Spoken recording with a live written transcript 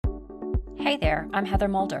Hey there, I'm Heather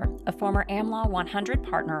Mulder, a former AmLaw 100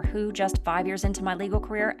 partner who, just 5 years into my legal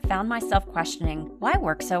career, found myself questioning why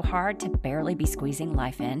work so hard to barely be squeezing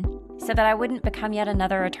life in. So that I wouldn't become yet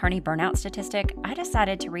another attorney burnout statistic, I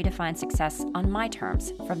decided to redefine success on my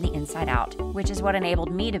terms from the inside out, which is what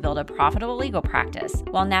enabled me to build a profitable legal practice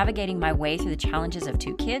while navigating my way through the challenges of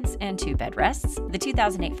 2 kids and 2 bed rests, the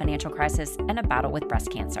 2008 financial crisis, and a battle with breast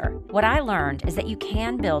cancer. What I learned is that you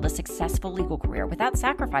can build a successful legal career without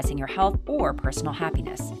sacrificing your health or personal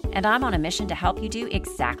happiness. And I'm on a mission to help you do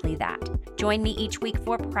exactly that. Join me each week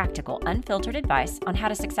for practical, unfiltered advice on how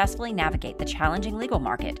to successfully navigate the challenging legal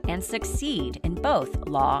market and succeed in both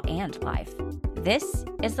law and life. This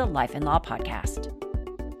is the Life and Law Podcast.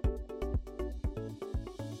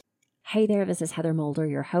 Hey there, this is Heather Mulder,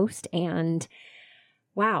 your host, and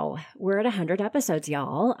wow, we're at 100 episodes,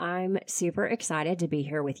 y'all. I'm super excited to be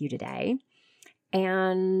here with you today.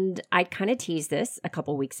 And I kind of teased this a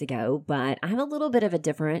couple weeks ago, but I have a little bit of a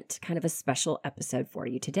different, kind of a special episode for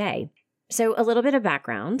you today. So a little bit of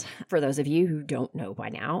background for those of you who don't know by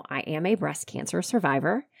now, I am a breast cancer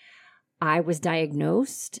survivor. I was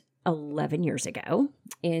diagnosed 11 years ago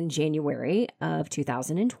in January of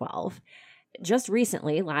 2012. Just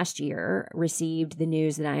recently, last year, received the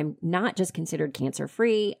news that I'm not just considered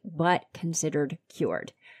cancer-free, but considered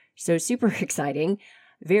cured. So super exciting.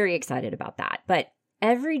 Very excited about that. But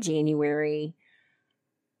every January,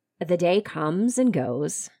 the day comes and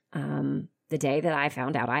goes, the day that I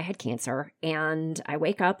found out I had cancer, and I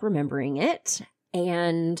wake up remembering it.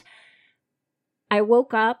 And I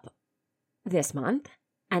woke up this month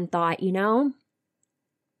and thought,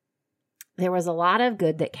 there was a lot of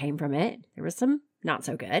good that came from it. There was some not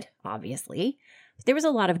so good, obviously. But there was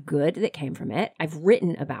a lot of good that came from it. I've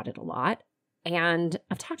written about it a lot. And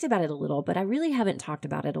I've talked about it a little, but I really haven't talked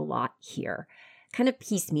about it a lot here. Kind of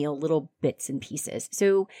piecemeal, little bits and pieces.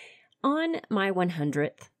 So on my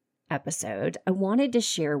 100th episode, I wanted to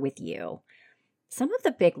share with you some of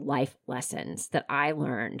the big life lessons that I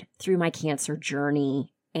learned through my cancer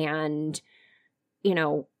journey and,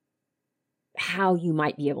 how you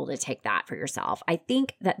might be able to take that for yourself. I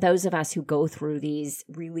think that those of us who go through these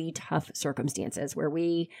really tough circumstances where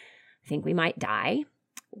we think we might die,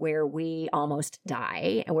 where we almost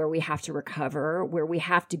die, and where we have to recover, where we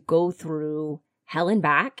have to go through hell and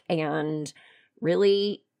back and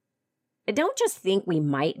really don't just think we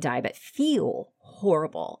might die, but feel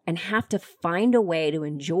horrible and have to find a way to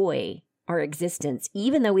enjoy our existence,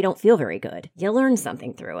 even though we don't feel very good. You learn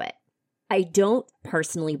something through it. I don't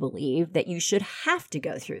personally believe that you should have to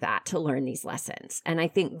go through that to learn these lessons. And I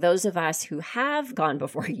think those of us who have gone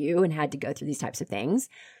before you and had to go through these types of things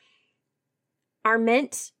are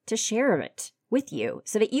meant to share it with you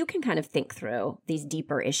so that you can kind of think through these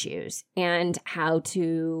deeper issues and how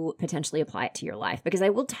to potentially apply it to your life. Because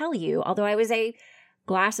I will tell you, although I was a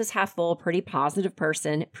glasses half full, pretty positive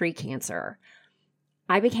person pre-cancer,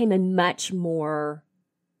 I became a much more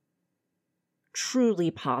truly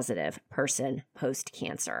positive person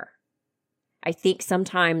post-cancer. I think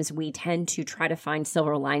sometimes we tend to try to find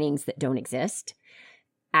silver linings that don't exist.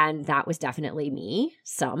 And that was definitely me,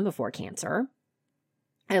 some before cancer.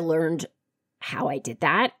 I learned how I did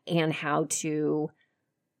that and how to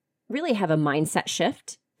really have a mindset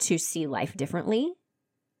shift to see life differently,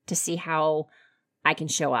 to see how I can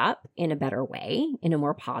show up in a better way, in a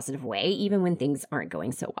more positive way, even when things aren't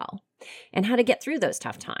going so well, and how to get through those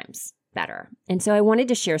tough times better. And so I wanted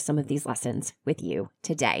to share some of these lessons with you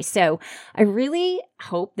today. So I really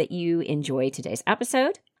hope that you enjoy today's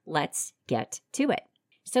episode. Let's get to it.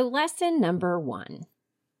 So lesson number 1.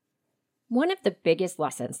 One of the biggest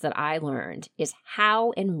lessons that I learned is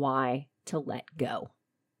how and why to let go.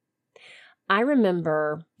 I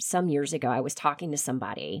remember some years ago, I was talking to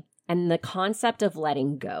somebody and the concept of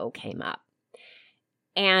letting go came up.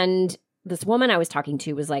 And this woman I was talking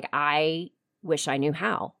to was like, I wish I knew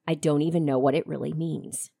how. I don't even know what it really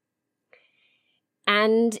means.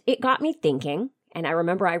 And it got me thinking. And I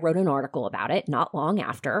remember I wrote an article about it not long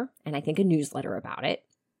after, and I think a newsletter about it.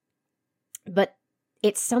 But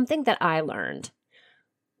it's something that I learned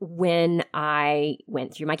when I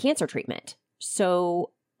went through my cancer treatment.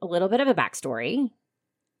 So a little bit of a backstory.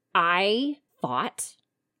 I thought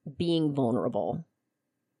being vulnerable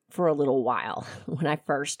for a little while when I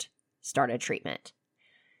first started treatment.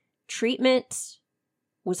 Treatment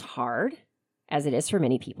was hard, as it is for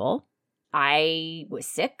many people. I was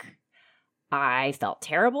sick. I felt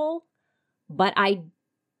terrible, but I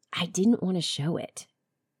didn't want to show it.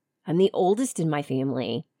 I'm the oldest in my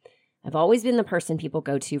family. I've always been the person people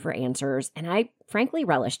go to for answers, and I frankly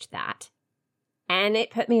relished that. And it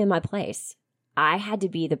put me in my place. I had to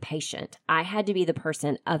be the patient. I had to be the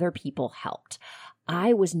person other people helped.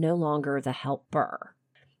 I was no longer the helper.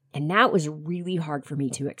 And that was really hard for me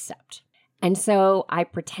to accept. And so I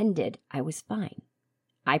pretended I was fine.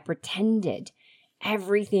 I pretended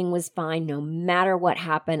everything was fine no matter what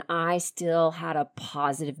happened. I still had a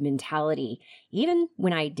positive mentality, even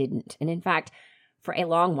when I didn't. And in fact, for a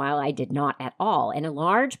long while, I did not at all. And a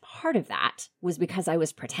large part of that was because I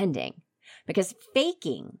was pretending. Because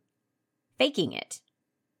faking it.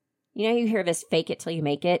 You hear this fake it till you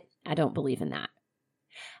make it. I don't believe in that.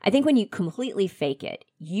 I think when you completely fake it,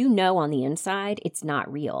 on the inside it's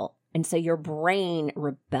not real. And so your brain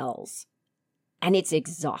rebels. And it's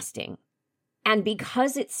exhausting. And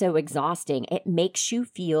because it's so exhausting, it makes you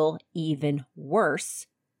feel even worse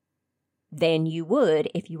than you would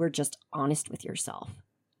if you were just honest with yourself.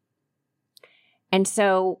 And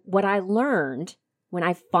so what I learned when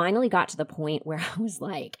I finally got to the point where I was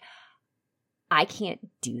like, I can't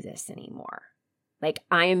do this anymore. Like,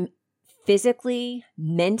 I'm physically,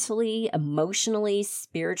 mentally, emotionally,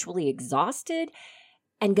 spiritually exhausted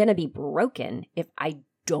and going to be broken if I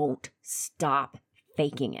don't stop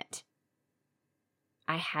faking it.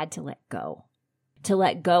 I had to let go. To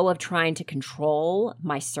let go of trying to control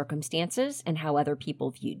my circumstances and how other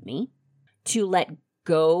people viewed me. To let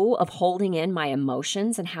go of holding in my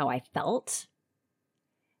emotions and how I felt.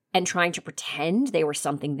 And trying to pretend they were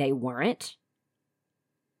something they weren't.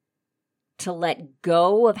 To let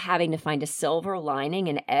go of having to find a silver lining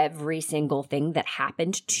in every single thing that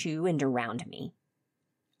happened to and around me.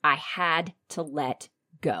 I had to let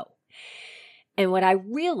go. And what I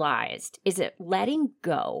realized is that letting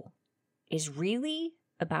go is really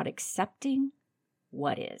about accepting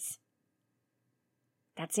what is.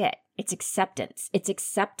 That's it. It's acceptance. It's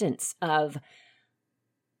acceptance of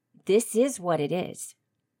this is what it is.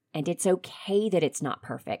 And it's okay that it's not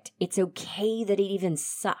perfect. It's okay that it even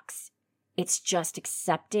sucks. It's just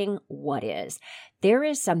accepting what is. There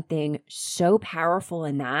is something so powerful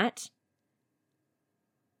in that.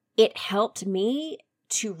 It helped me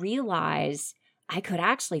to realize I could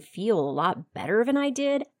actually feel a lot better than I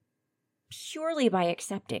did purely by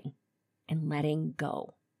accepting and letting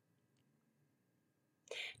go.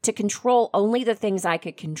 To control only the things I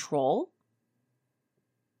could control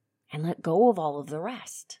and let go of all of the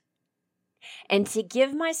rest. And to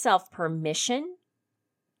give myself permission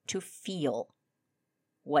to feel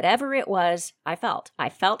whatever it was I felt. I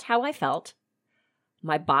felt how I felt.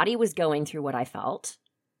 My body was going through what I felt.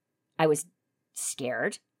 I was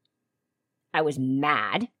scared. I was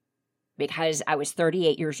mad because I was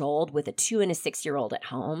 38 years old with a 2 and a 6-year-old at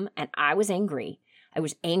home, and I was angry. I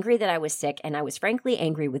was angry that I was sick, and I was frankly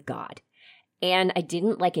angry with God. And I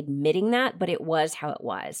didn't like admitting that, but it was how it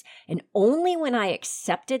was. And only when I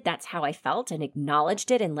accepted that's how I felt and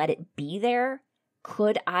acknowledged it and let it be there,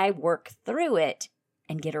 could I work through it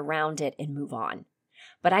and get around it and move on.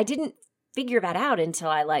 But I didn't figure that out until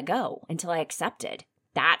I let go, until I accepted.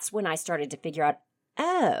 That's when I started to figure out,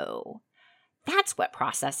 oh, that's what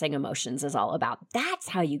processing emotions is all about. That's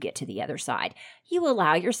how you get to the other side. You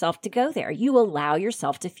allow yourself to go there. You allow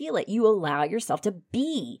yourself to feel it. You allow yourself to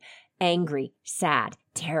be angry, sad,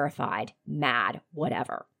 terrified, mad,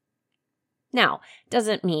 whatever. Now,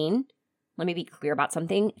 doesn't mean, let me be clear about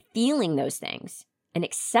something, feeling those things and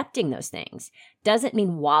accepting those things doesn't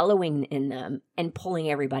mean wallowing in them and pulling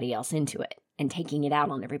everybody else into it and taking it out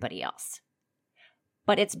on everybody else.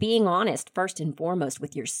 But it's being honest first and foremost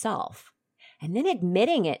with yourself. And then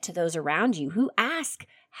admitting it to those around you who ask,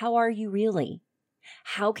 how are you really?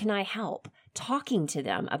 How can I help? Talking to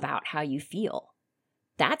them about how you feel.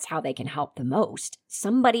 That's how they can help the most.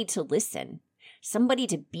 Somebody to listen. Somebody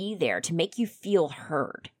to be there to make you feel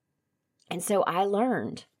heard. And so I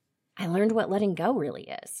learned what letting go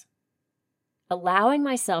really is. Allowing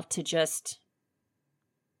myself to just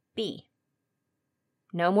be.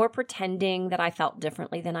 No more pretending that I felt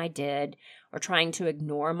differently than I did, or trying to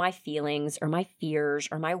ignore my feelings or my fears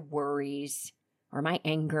or my worries or my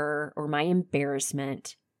anger or my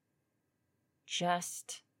embarrassment.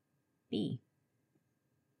 Just be.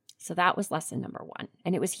 So that was lesson number 1,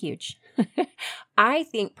 and it was huge. I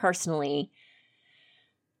think personally,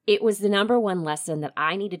 it was the number 1 lesson that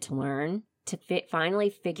I needed to learn to finally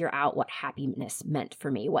figure out what happiness meant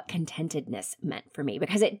for me, what contentedness meant for me,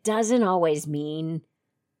 because it doesn't always mean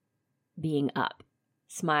being up,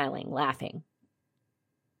 smiling, laughing.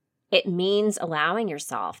 It means allowing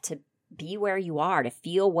yourself to be where you are, to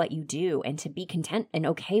feel what you do, and to be content and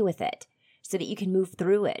okay with it so that you can move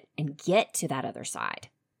through it and get to that other side.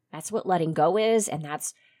 That's what letting go is, and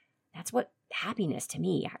that's what happiness to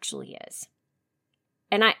me actually is.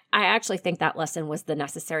 And I actually think that lesson was the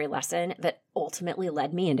necessary lesson that ultimately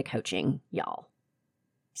led me into coaching, y'all.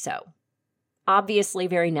 So, obviously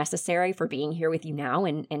very necessary for being here with you now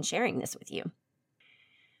and sharing this with you.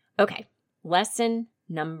 Okay, lesson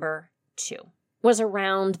number 2 was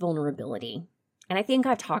around vulnerability. And I think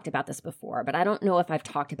I've talked about this before, but I don't know if I've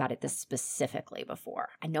talked about it this specifically before.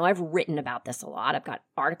 I know I've written about this a lot. I've got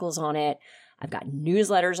articles on it. I've got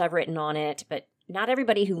newsletters I've written on it, but not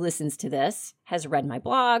everybody who listens to this has read my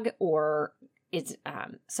blog or is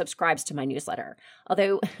subscribes to my newsletter.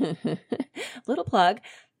 Although, little plug,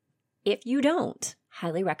 if you don't,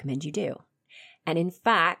 highly recommend you do. And in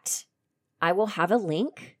fact, I will have a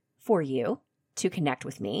link for you to connect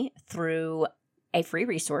with me through a free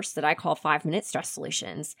resource that I call 5-Minute Stress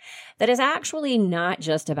Solutions that is actually not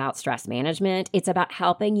just about stress management. It's about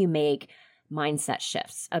helping you make mindset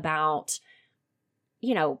shifts, about,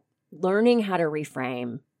 learning how to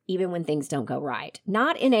reframe even when things don't go right.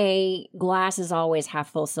 Not in a glasses always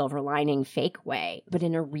half full silver lining fake way, but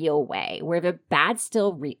in a real way where the bad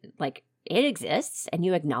still it exists and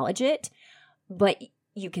you acknowledge it, but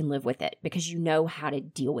you can live with it because you know how to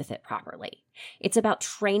deal with it properly. It's about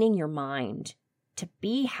training your mind to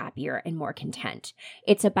be happier and more content.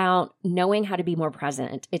 It's about knowing how to be more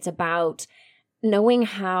present. It's about knowing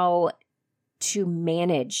how to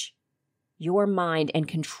manage your mind and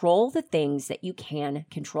control the things that you can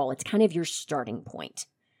control. It's kind of your starting point.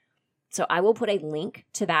 So I will put a link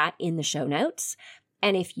to that in the show notes.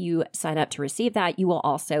 And if you sign up to receive that, you will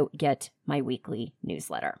also get my weekly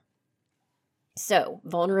newsletter. So,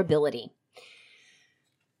 vulnerability.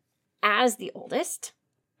 As the oldest,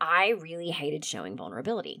 I really hated showing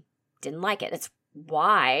vulnerability. Didn't like it. That's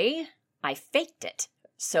why I faked it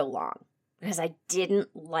so long, because I didn't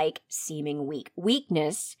like seeming weak.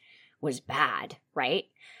 Weakness was bad, right?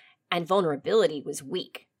 And vulnerability was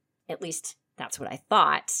weak. At least that's what I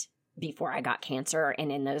thought before I got cancer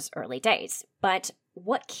and in those early days. But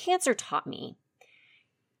what cancer taught me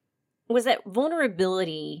was that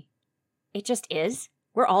vulnerability, it just is.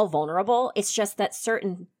 We're all vulnerable. It's just that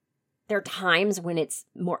there are times when it's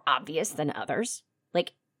more obvious than others.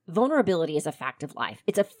 Like, vulnerability is a fact of life.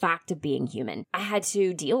 It's a fact of being human. I had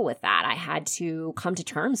to deal with that. I had to come to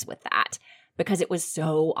terms with that because it was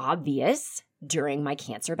so obvious during my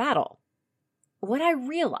cancer battle. What I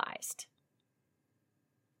realized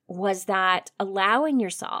was that allowing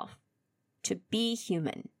yourself to be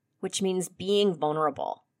human, which means being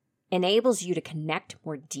vulnerable, enables you to connect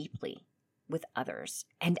more deeply with others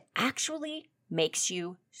and actually makes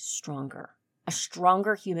you stronger, a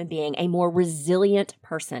stronger human being, a more resilient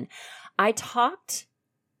person. I talked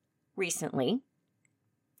recently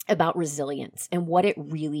about resilience and what it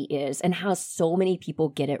really is and how so many people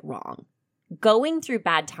get it wrong. Going through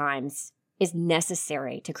bad times is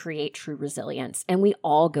necessary to create true resilience, and we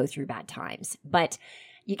all go through bad times, but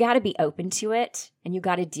you got to be open to it and you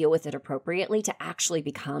got to deal with it appropriately to actually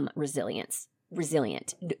become resilient.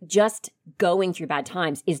 Just going through bad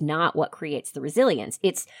times is not what creates the resilience.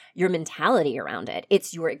 It's your mentality around it.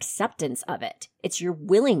 It's your acceptance of it. It's your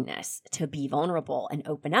willingness to be vulnerable and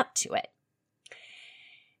open up to it.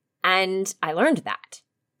 And I learned that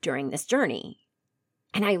during this journey.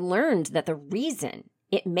 And I learned that the reason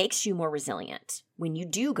it makes you more resilient when you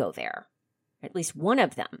do go there, at least one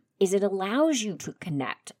of them, is it allows you to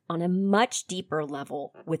connect on a much deeper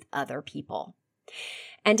level with other people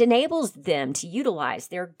and enables them to utilize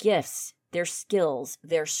their gifts, their skills,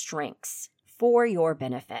 their strengths for your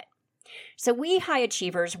benefit. So we high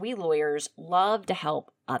achievers, we lawyers, love to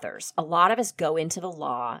help others. A lot of us go into the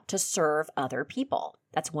law to serve other people.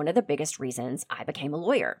 That's one of the biggest reasons I became a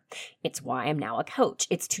lawyer. It's why I'm now a coach.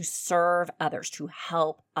 It's to serve others, to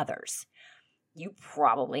help others. You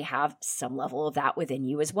probably have some level of that within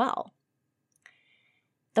you as well.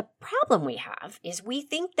 The problem we have is we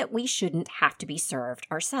think that we shouldn't have to be served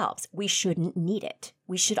ourselves. We shouldn't need it.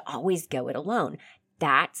 We should always go it alone.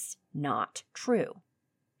 That's not true.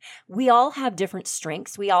 We all have different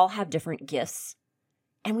strengths. We all have different gifts.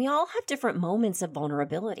 And we all have different moments of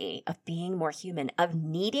vulnerability, of being more human, of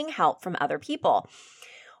needing help from other people.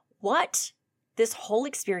 What this whole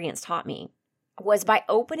experience taught me was by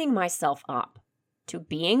opening myself up to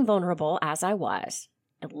being vulnerable as I was,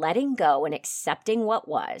 and letting go and accepting what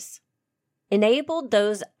was, enabled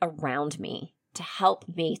those around me to help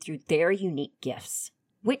me through their unique gifts,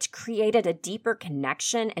 which created a deeper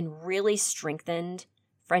connection and really strengthened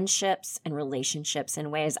friendships and relationships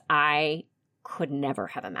in ways I could never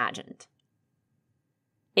have imagined.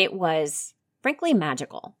 It was, frankly,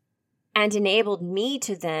 magical and enabled me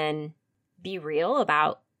to then be real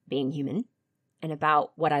about being human and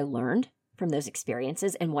about what I learned from those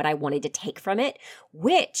experiences and what I wanted to take from it,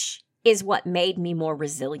 which is what made me more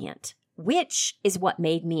resilient, which is what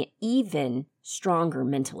made me even stronger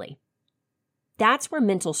mentally. That's where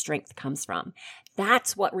mental strength comes from.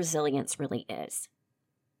 That's what resilience really is.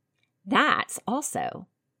 That's also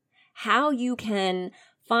how you can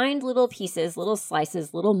find little pieces, little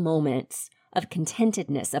slices, little moments of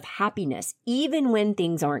contentedness, of happiness, even when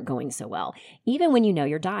things aren't going so well, even when you know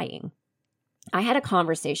you're dying. I had a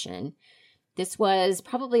conversation. This was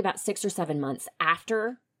probably about 6 or 7 months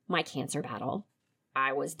after my cancer battle.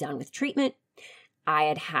 I was done with treatment. I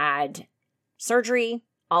had had surgery.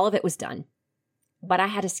 All of it was done. But I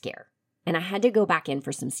had a scare, and I had to go back in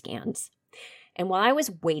for some scans. And while I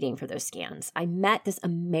was waiting for those scans, I met this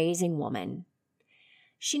amazing woman.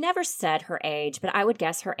 She never said her age, but I would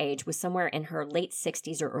guess her age was somewhere in her late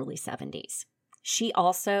 60s or early 70s. She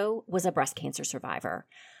also was a breast cancer survivor,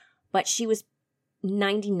 but she was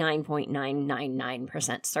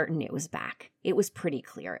 99.999% certain it was back. It was pretty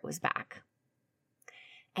clear it was back.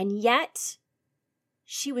 And yet,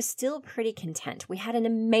 she was still pretty content. We had an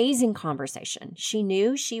amazing conversation. She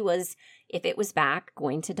knew she was, if it was back,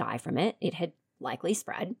 going to die from it. It had likely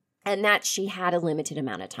spread. And that she had a limited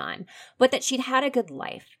amount of time, but that she'd had a good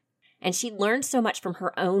life. And she'd learned so much from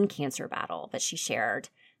her own cancer battle that she shared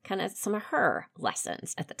kind of some of her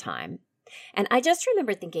lessons at the time. And I just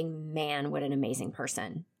remember thinking, man, what an amazing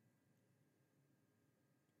person.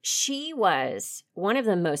 She was one of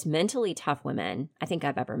the most mentally tough women I think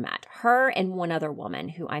I've ever met. Her and one other woman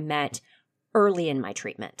who I met early in my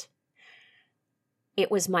treatment.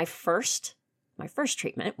 It was my first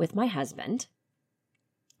treatment with my husband.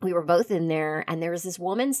 We were both in there, and there was this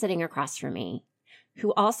woman sitting across from me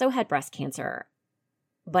who also had breast cancer,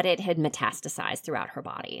 but it had metastasized throughout her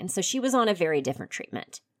body. And so she was on a very different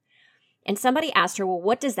treatment. And somebody asked her, well,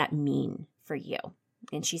 what does that mean for you?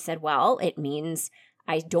 And she said, well, it means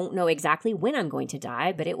I don't know exactly when I'm going to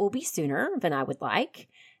die, but it will be sooner than I would like.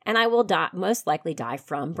 And I will most likely die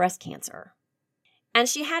from breast cancer. And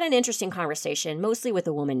she had an interesting conversation, mostly with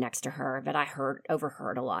the woman next to her that I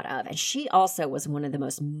overheard a lot of. And she also was one of the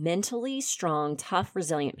most mentally strong, tough,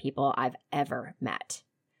 resilient people I've ever met.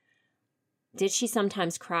 Did she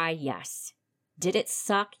sometimes cry? Yes. Did it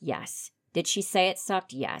suck? Yes. Did she say it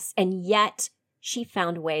sucked? Yes. And yet she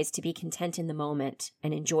found ways to be content in the moment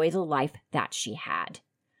and enjoy the life that she had.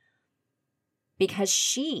 Because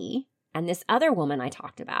she and this other woman I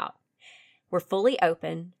talked about were fully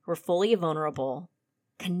open, were fully vulnerable,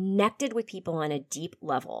 connected with people on a deep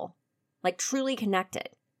level, like truly connected,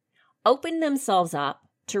 opened themselves up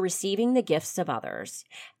to receiving the gifts of others,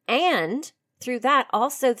 and through that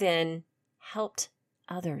also then helped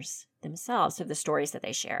others themselves through the stories that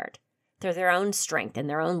they shared, through their own strength and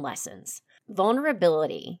their own lessons.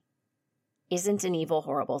 Vulnerability isn't an evil,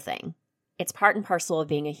 horrible thing. It's part and parcel of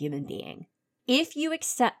being a human being. If you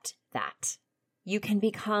accept that, you can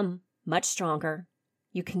become much stronger.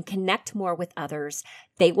 You can connect more with others.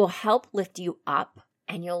 They will help lift you up,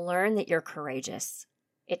 and you'll learn that you're courageous.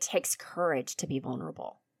 It takes courage to be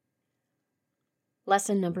vulnerable.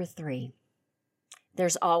 Lesson number 3.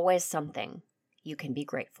 There's always something you can be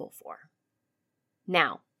grateful for.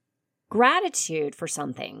 Now, gratitude for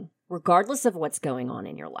something, regardless of what's going on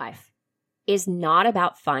in your life, is not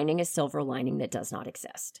about finding a silver lining that does not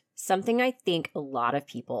exist. Something I think a lot of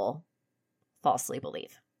people falsely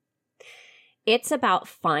believe. It's about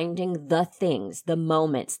finding the things, the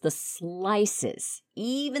moments, the slices,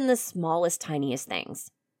 even the smallest, tiniest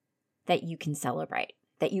things that you can celebrate,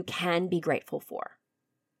 that you can be grateful for,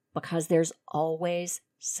 because there's always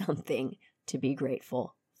something to be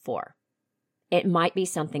grateful for. It might be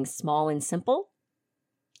something small and simple.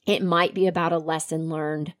 It might be about a lesson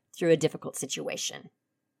learned through a difficult situation,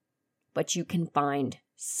 but you can find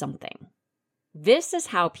something. This is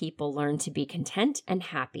how people learn to be content and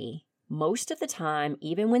happy most of the time,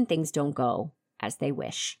 even when things don't go as they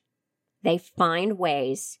wish. They find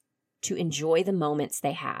ways to enjoy the moments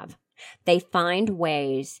they have. They find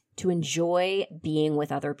ways to enjoy being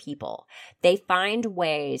with other people. They find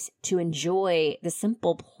ways to enjoy the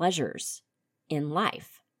simple pleasures in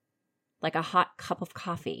life, like a hot cup of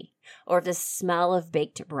coffee or the smell of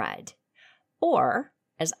baked bread. Or,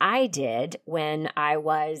 as I did when I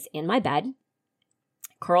was in my bed,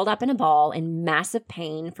 curled up in a ball in massive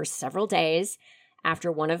pain for several days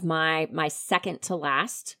after one of my second to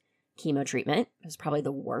last chemo treatment. It was probably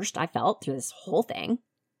the worst I felt through this whole thing.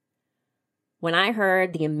 When I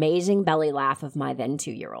heard the amazing belly laugh of my then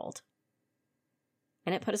 2-year-old.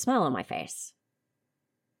 And it put a smile on my face.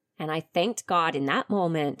 And I thanked God in that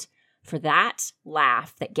moment for that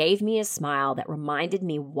laugh that gave me a smile that reminded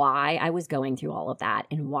me why I was going through all of that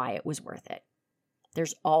and why it was worth it.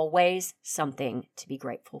 There's always something to be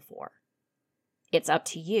grateful for. It's up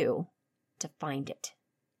to you to find it.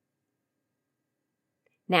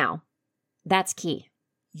 Now, that's key.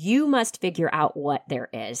 You must figure out what there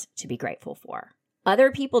is to be grateful for.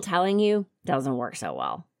 Other people telling you doesn't work so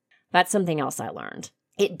well. That's something else I learned.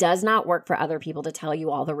 It does not work for other people to tell you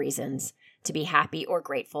all the reasons to be happy or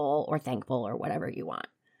grateful or thankful or whatever you want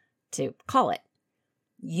to call it.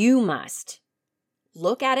 You must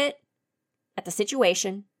look at it, at the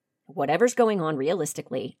situation, whatever's going on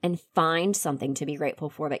realistically, and find something to be grateful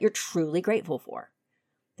for that you're truly grateful for.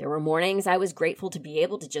 There were mornings I was grateful to be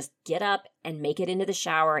able to just get up and make it into the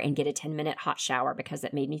shower and get a 10-minute hot shower because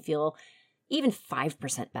it made me feel even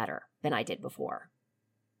 5% better than I did before.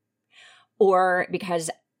 Or because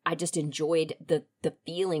I just enjoyed the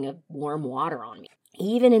feeling of warm water on me.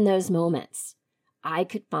 Even in those moments, I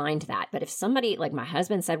could find that. But if somebody, like my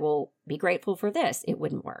husband said, well, be grateful for this, it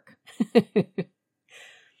wouldn't work.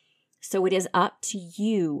 So it is up to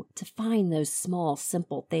you to find those small,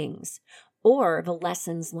 simple things or the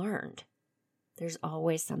lessons learned. There's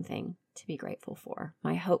always something to be grateful for.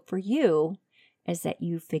 My hope for you is that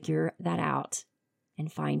you figure that out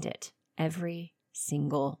and find it every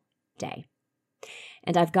single day.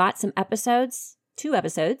 And I've got some episodes, 2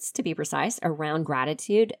 episodes to be precise, around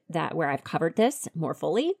gratitude where I've covered this more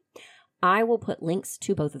fully. I will put links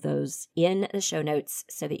to both of those in the show notes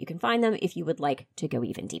so that you can find them if you would like to go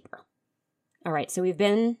even deeper. All right, so we've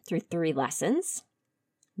been through 3 lessons.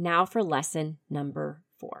 Now for lesson number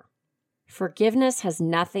 4. Forgiveness has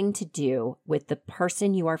nothing to do with the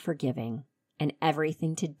person you are forgiving and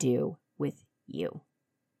everything to do with you.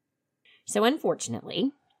 So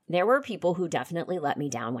unfortunately, there were people who definitely let me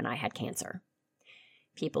down when I had cancer.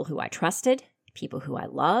 People who I trusted, people who I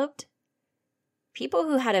loved, people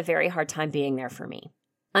who had a very hard time being there for me.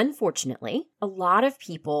 Unfortunately, a lot of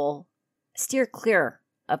people steer clear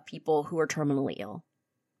of people who are terminally ill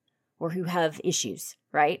or who have issues,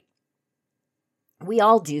 right? We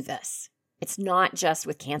all do this. It's not just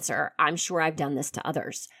with cancer. I'm sure I've done this to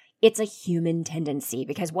others. It's a human tendency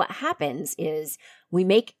because what happens is we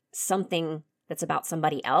make something that's about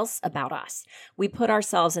somebody else about us. We put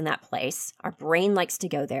ourselves in that place. Our brain likes to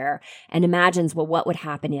go there and imagines, well, what would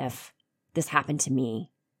happen if this happened to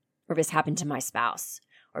me, or if this happened to my spouse,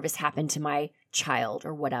 or if this happened to my child,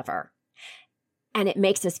 or whatever. And it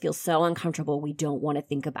makes us feel so uncomfortable. We don't want to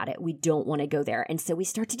think about it. We don't want to go there. And so we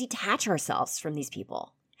start to detach ourselves from these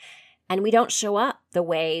people. And we don't show up the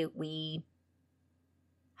way we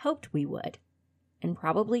hoped we would, and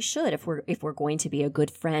probably should if we're going to be a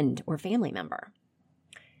good friend or family member.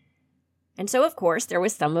 And so, of course, there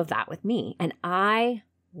was some of that with me, and I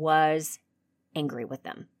was angry with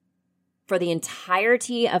them. For the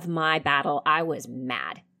entirety of my battle, I was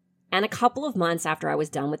mad. And a couple of months after I was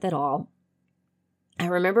done with it all, I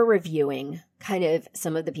remember reviewing kind of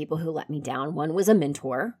some of the people who let me down. One was a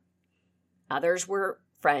mentor. Others were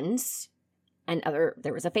friends, and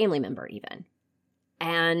there was a family member even.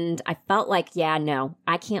 And I felt like, yeah, no,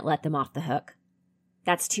 I can't let them off the hook.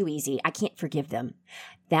 That's too easy. I can't forgive them.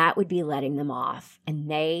 That would be letting them off, and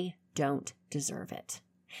they don't deserve it.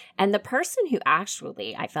 And the person who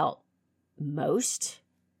actually I felt most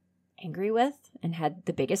angry with and had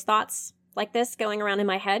the biggest thoughts like this going around in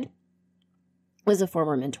my head was a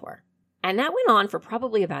former mentor. And that went on for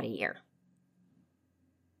probably about a year.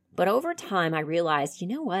 But over time, I realized, you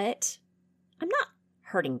know what? I'm not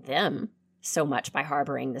hurting them so much by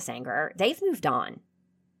harboring this anger. They've moved on.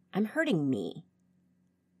 I'm hurting me.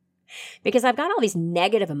 Because I've got all these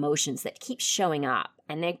negative emotions that keep showing up,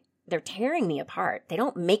 and they're tearing me apart. They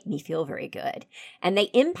don't make me feel very good. And they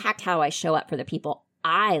impact how I show up for the people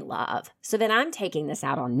I love. So then I'm taking this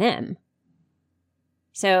out on them.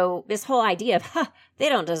 So this whole idea of, they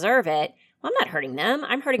don't deserve it. Well, I'm not hurting them.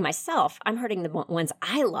 I'm hurting myself. I'm hurting the ones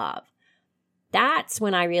I love. That's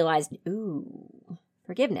when I realized, ooh,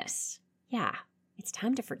 forgiveness. Yeah, it's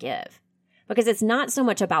time to forgive. Because it's not so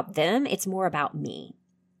much about them, it's more about me.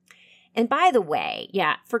 And by the way,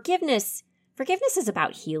 yeah, forgiveness is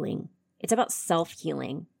about healing. It's about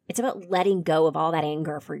self-healing. It's about letting go of all that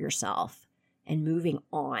anger for yourself and moving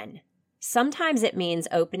on. Sometimes it means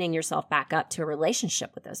opening yourself back up to a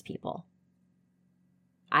relationship with those people.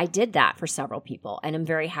 I did that for several people, and I'm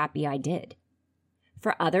very happy I did.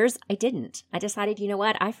 For others, I didn't. I decided, you know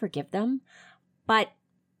what, I forgive them, but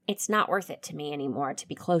it's not worth it to me anymore to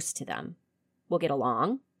be close to them. We'll get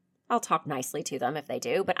along. I'll talk nicely to them if they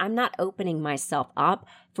do, but I'm not opening myself up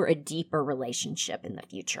for a deeper relationship in the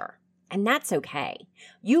future. And that's okay.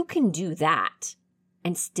 You can do that.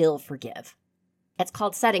 and still forgive. It's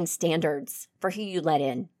called setting standards for who you let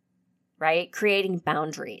in, right? Creating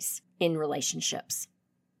boundaries in relationships.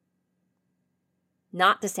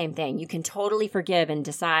 Not the same thing. You can totally forgive and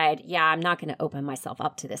decide, yeah, I'm not going to open myself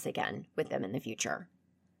up to this again with them in the future.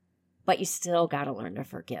 But you still got to learn to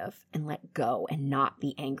forgive and let go and not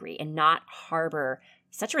be angry and not harbor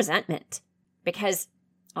such resentment, because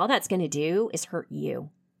all that's going to do is hurt you.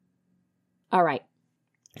 All right.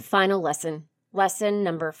 Final lesson. Lesson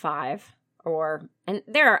number 5. And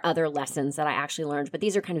there are other lessons that I actually learned, but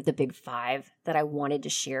these are kind of the big 5 that I wanted to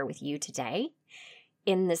share with you today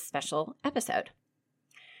in this special episode.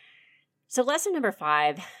 So lesson number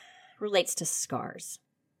 5 relates to scars.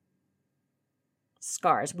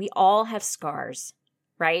 Scars. We all have scars,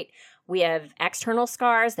 right? We have external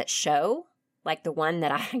scars that show, like the one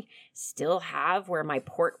that I still have where my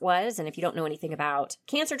port was. And if you don't know anything about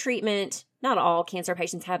cancer treatment, not all cancer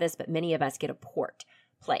patients have this, but many of us get a port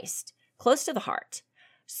placed close to the heart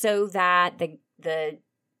so that the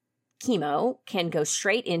chemo can go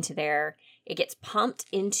straight into there. It gets pumped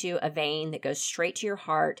into a vein that goes straight to your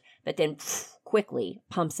heart, but then quickly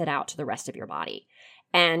pumps it out to the rest of your body.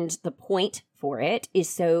 And the point for it is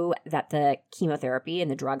so that the chemotherapy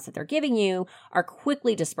and the drugs that they're giving you are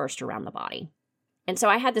quickly dispersed around the body. And so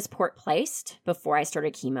I had this port placed before I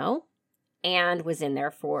started chemo and was in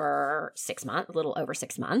there for 6 months, a little over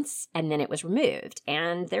 6 months, and then it was removed.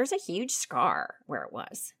 And there's a huge scar where it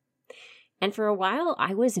was. And for a while,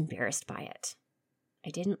 I was embarrassed by it. I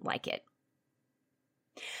didn't like it.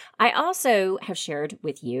 I also have shared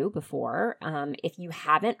with you before, if you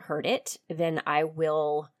haven't heard it, then I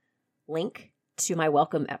will link to my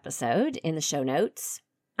welcome episode in the show notes.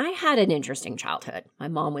 I had an interesting childhood. My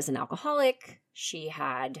mom was an alcoholic. She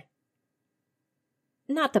had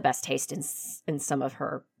not the best taste in some of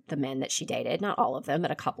the men that she dated. Not all of them,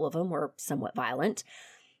 but a couple of them were somewhat violent.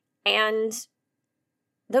 And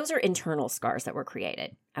those are internal scars that were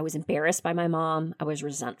created. I was embarrassed by my mom. I was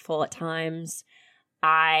resentful at times.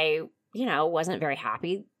 I, wasn't very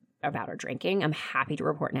happy about her drinking. I'm happy to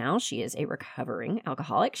report now she is a recovering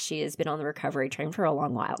alcoholic. She has been on the recovery train for a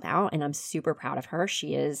long while now, and I'm super proud of her.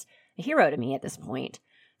 She is a hero to me at this point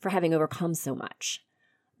for having overcome so much.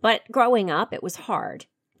 But growing up, it was hard.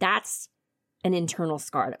 That's an internal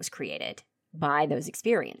scar that was created by those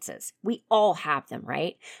experiences. We all have them,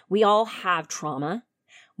 right? We all have trauma.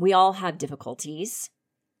 We all have difficulties,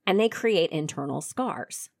 and they create internal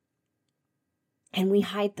scars. And we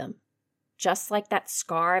hide them, just like that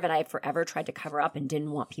scar that I forever tried to cover up and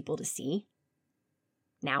didn't want people to see.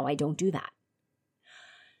 Now I don't do that.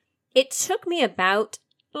 It took me about,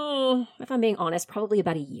 if I'm being honest, probably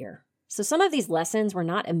about a year. So some of these lessons were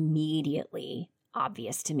not immediately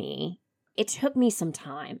obvious to me. It took me some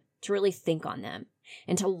time to really think on them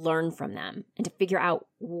and to learn from them and to figure out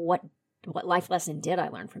what life lesson did I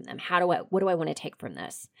learn from them? What do I want to take from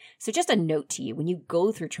this? So just a note to you, when you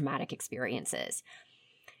go through traumatic experiences,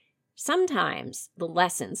 sometimes the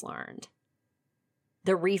lessons learned,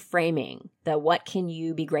 the reframing, the what can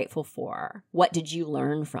you be grateful for? What did you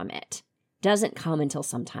learn from it? Doesn't come until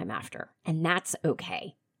some time after, and that's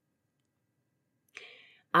okay.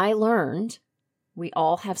 I learned we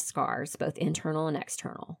all have scars, both internal and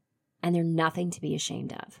external, and they're nothing to be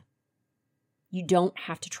ashamed of. You don't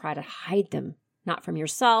have to try to hide them, not from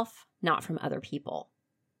yourself, not from other people.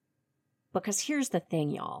 Because here's the thing,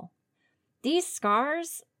 y'all. These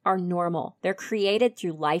scars are normal. They're created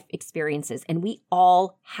through life experiences, and we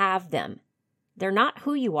all have them. They're not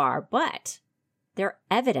who you are, but they're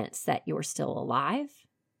evidence that you're still alive,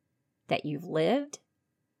 that you've lived,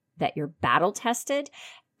 that you're battle-tested,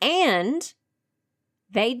 and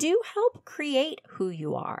they do help create who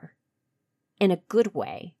you are in a good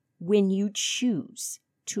way. When you choose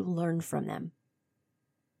to learn from them,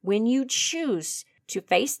 when you choose to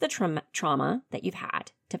face the trauma that you've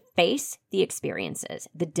had, to face the experiences,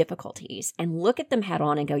 the difficulties, and look at them head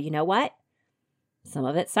on and go, you know what? Some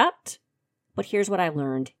of it sucked, but here's what I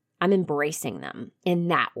learned. I'm embracing them in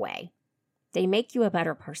that way. They make you a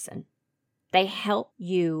better person. They help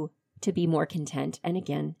you to be more content and,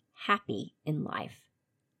 again, happy in life.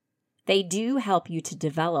 They do help you to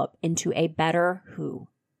develop into a better who.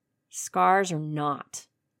 Scars are not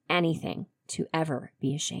anything to ever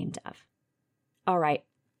be ashamed of. All right.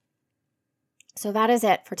 So that is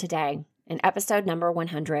it for today. In episode number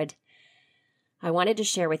 100, I wanted to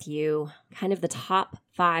share with you kind of the top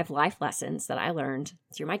 5 life lessons that I learned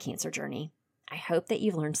through my cancer journey. I hope that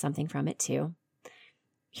you've learned something from it too.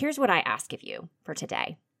 Here's what I ask of you for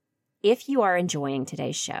today. If you are enjoying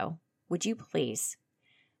today's show, would you please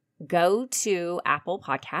go to Apple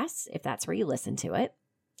Podcasts, if that's where you listen to it,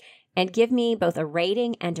 and give me both a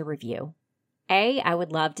rating and a review. I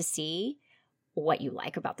would love to see what you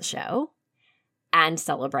like about the show and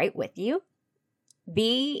celebrate with you.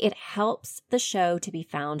 B, it helps the show to be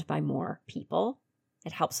found by more people.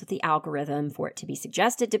 It helps with the algorithm for it to be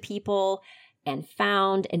suggested to people and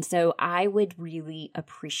found. And so I would really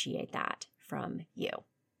appreciate that from you.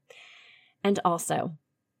 And also,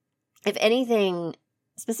 if anything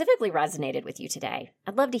specifically resonated with you today,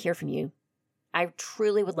 I'd love to hear from you. I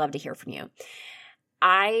truly would love to hear from you.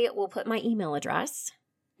 I will put my email address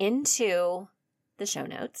into the show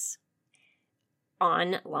notes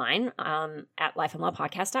online at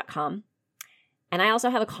lifeandlawpodcast.com. And I also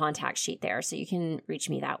have a contact sheet there, so you can reach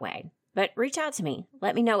me that way. But reach out to me.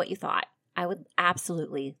 Let me know what you thought. I would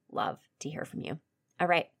absolutely love to hear from you. All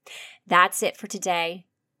right. That's it for today.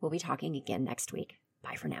 We'll be talking again next week.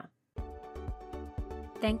 Bye for now.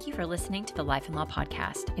 Thank you for listening to the Life and Law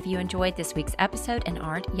Podcast. If you enjoyed this week's episode and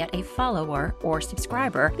aren't yet a follower or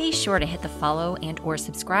subscriber, be sure to hit the follow and or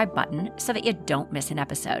subscribe button so that you don't miss an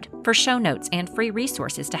episode. For show notes and free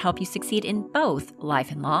resources to help you succeed in both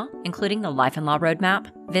life and law, including the Life and Law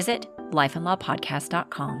Roadmap, visit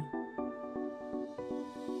lifeandlawpodcast.com.